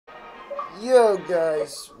Yo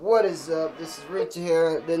guys, what is up? This is Rich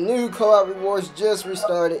here. The new co-op rewards just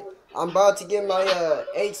restarted. I'm about to get my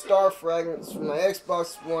 8-star fragments from my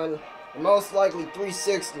Xbox One, and most likely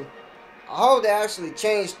 360. I hope they actually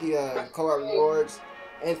changed the co-op rewards.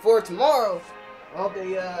 And for tomorrow, I hope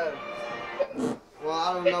they well,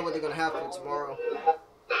 I don't know what they're gonna have for tomorrow.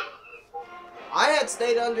 I had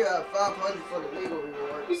stayed under 500 for the legal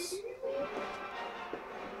rewards.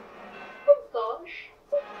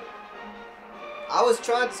 I was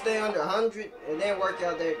trying to stay under 100 and didn't work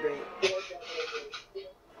out that great.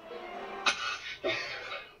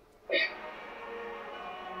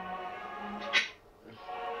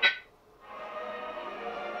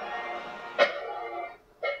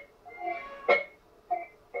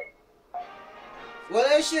 What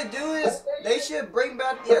they should do is they should bring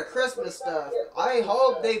back their Christmas stuff. I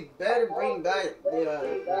hope they better bring back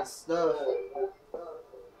the stuff.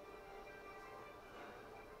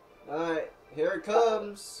 Alright, here it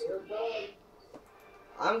comes.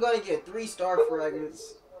 I'm gonna get 3-star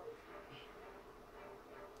fragments.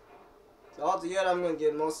 So altogether I'm gonna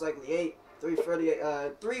get most likely 8. 3 for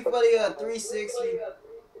the 360,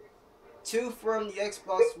 2 from the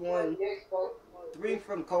Xbox One, 3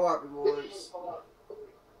 from co-op rewards.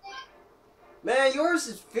 Man, yours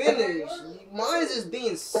is finished. Mine is just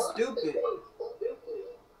being stupid.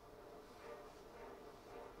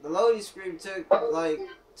 The loading screen took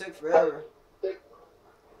forever.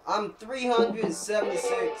 I'm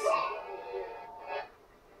 376.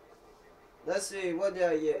 Let's see, what did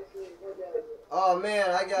I get? Oh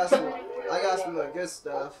man, I got some good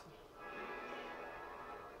stuff.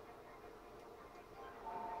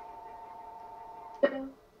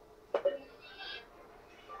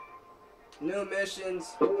 New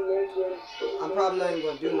missions. I'm probably not even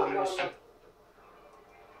gonna do my mission.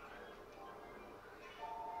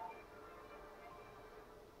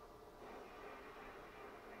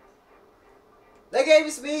 They gave me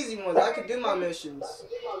some easy ones. I could do my missions.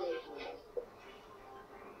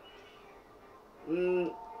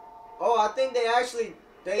 Oh, I think they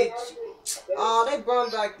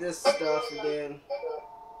brought back this stuff again.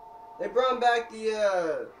 They brought back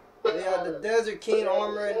the Desert King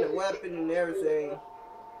armor and the weapon and everything.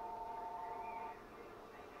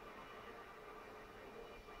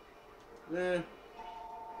 Man,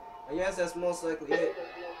 I guess that's most likely it.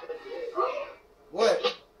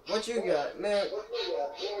 What? What you got, man?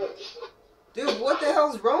 Dude, what the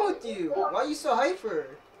hell's wrong with you? Why are you so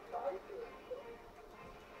hyper?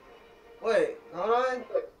 Wait, hold on.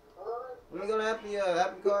 Let me go to happy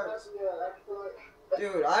cards.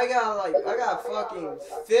 Dude, I got fucking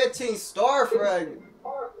 15 star fragments.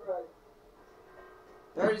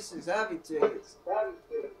 36 happy tickets.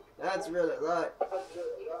 That's really a lot.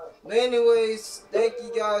 But anyways, thank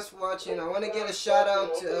you guys for watching. I want to get a shout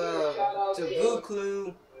out to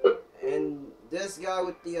Vuclu and this guy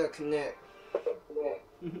with the Connect.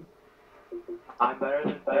 I'm better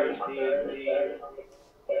than thirsty.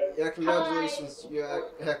 Yeah, congratulations, you're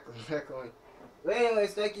echoing. But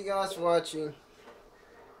anyways, thank you guys for watching.